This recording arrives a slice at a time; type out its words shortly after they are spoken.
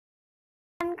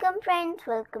Welcome friends,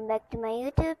 welcome back to my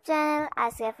YouTube channel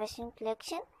Asia fashion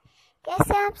collection.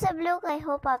 कैसे हैं आप सब लोग? आई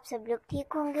होप आप सब लोग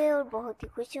ठीक होंगे और बहुत ही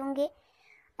खुश होंगे।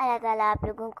 अल्लाह ताला आप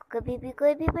लोगों को कभी भी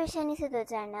कोई भी परेशानी से दो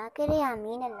चार ना करे,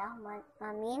 आमीन अल्लाहुम्मा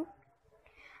आमीन।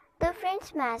 तो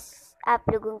फ्रेंड्स, मैं आप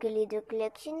लोगों के लिए जो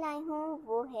कलेक्शन लाई हूँ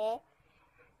वो है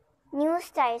न्यू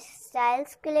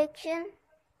स्टाइल्स कलेक्शन।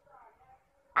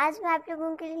 आज मैं आप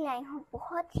लोगों के लिए लाई हूँ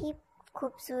बहुत ही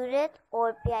खूबसूरत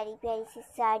और प्यारी प्यारी सी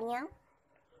साड़ियाँ।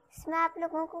 इसमें आप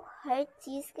लोगों को हर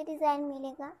चीज़ के डिज़ाइन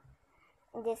मिलेगा।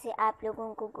 जैसे आप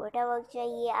लोगों को गोटा वर्क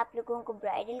चाहिए, आप लोगों को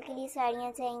ब्राइडल के लिए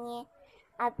साड़ियाँ चाहिए,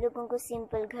 आप लोगों को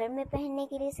सिंपल घर में पहनने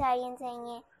के लिए साड़ियाँ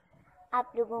चाहिए,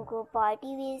 आप लोगों को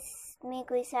पार्टी वेयर्स में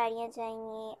कोई साड़ियाँ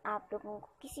चाहिए, आप लोगों को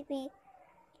किसी भी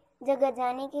जगह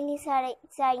जाने के लिए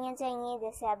साड़ियाँ चाहिए।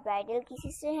 जैसे आप ब्राइडल की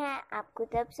सिस्टर हैं, आपको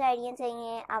तब साड़ियाँ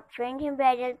चाहिए, आप फ्रेंड हैं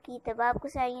ब्राइडल की तब आपको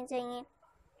साड़ियाँ चाहिए।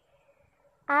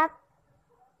 आप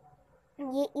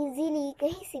ये इजीली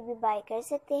कहीं से भी बाय कर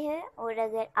सकते हैं। और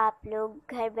अगर आप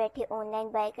लोग घर बैठे ऑनलाइन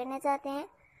बाय करना चाहते हैं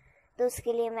तो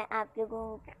उसके लिए मैं आप लोगों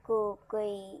को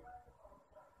कोई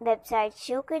वेबसाइट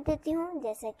शो कर देती हूँ,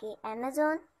 जैसा कि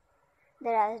अमेज़ॉन,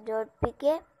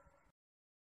 दराज.pk,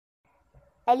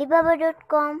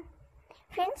 alibaba.com।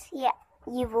 फ्रेंड्स,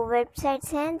 ये वो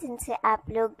वेबसाइट्स हैं जिनसे आप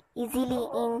लोग इजीली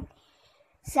इन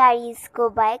साड़ीज़ को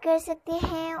बाय कर सकते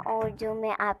हैं। और जो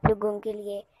मैं आप लोगों के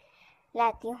लिए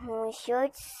लाती हूँ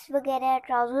शर्ट्स वगैरह,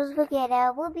 ट्राउज़र्स वगैरह,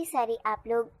 वो भी सारी आप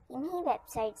लोग इन्हीं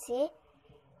वेबसाइट से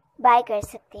बाय कर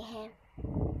सकते हैं।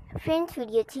 फ्रेंड्स,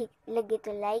 वीडियो ठीक लगे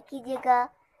तो लाइक कीजिएगा,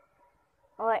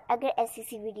 और अगर ऐसी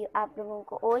सी वीडियो आप लोगों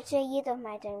को और चाहिए तो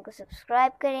हमारे चैनल को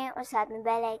सब्सक्राइब करें और साथ में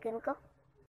बेल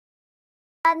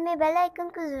आइकन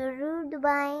को ज़रूर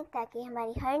दबाएं ताकि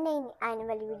हमारी हर नई आने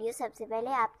वाली वीडियो सबसे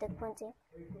पहले आप तक पहुंचे।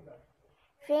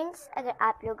 फ्रेंड्स, अगर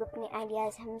आप लोग अपने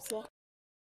आइडियाज़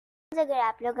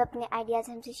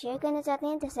हमसे शेयर करना चाहते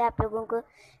हैं, जैसे आप लोगों को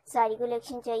साड़ी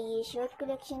कलेक्शन चाहिए, शर्ट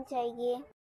कलेक्शन चाहिए,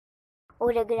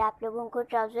 और अगर आप लोगों को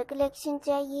ट्राउज़र कलेक्शन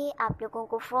चाहिए, आप लोगों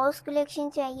को फ्रॉक्स कलेक्शन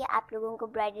चाहिए, आप लोगों को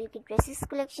ब्राइडल की ड्रेसेस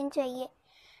कलेक्शन चाहिए,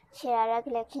 शरारा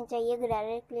कलेक्शन चाहिए,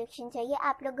 गरारा कलेक्शन चाहिए,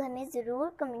 आप लोग हमें ज़रूर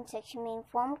कमेंट सेक्शन में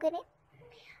इन्फॉर्म करें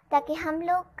ताकि हम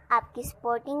लोग आपकी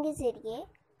सपोर्टिंग के ज़रिए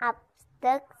आप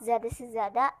तक ज़्यादा से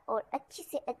ज़्यादा और अच्छी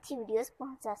से अच्छी वीडियोस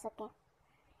पहुंचा सकें।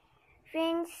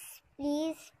 फ्रेंड्स,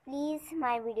 प्लीज़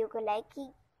हमारे वीडियो को लाइक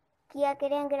किया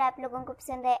करें अगर आप लोगों को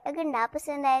पसंद आए। अगर ना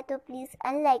पसंद आए तो प्लीज़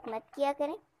अनलाइक मत किया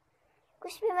करें,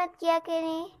 कुछ भी मत किया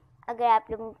करें। अगर आप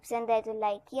लोगों को पसंद आए तो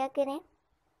लाइक किया करें।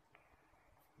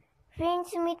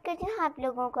 फ्रेंड्स, उम्मीद करती हूँ आप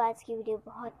लोगों को आज की वीडियो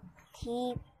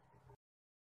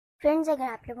अगर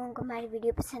आप लोगों को हमारी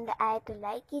वीडियो पसंद आए तो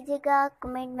लाइक कीजिएगा,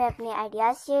 कमेंट में अपने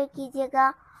आइडियाज़ शेयर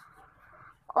कीजिएगा,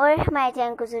 और हमारे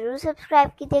चैनल को ज़रूर सब्सक्राइब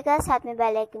कीजिएगा, साथ में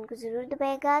बेल आइकन को ज़रूर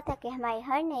दबाइएगा ताकि हमारी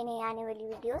हर नई आने वाली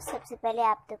वीडियो सबसे पहले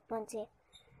आप तक पहुंचे।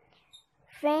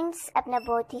 फ्रेंड्स, अपना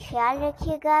बहुत ही ख्याल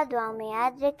रखिएगा, दुआ में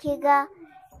याद रखिएगा।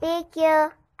 टेक केयर,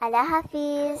 अल्लाह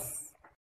हाफिज़।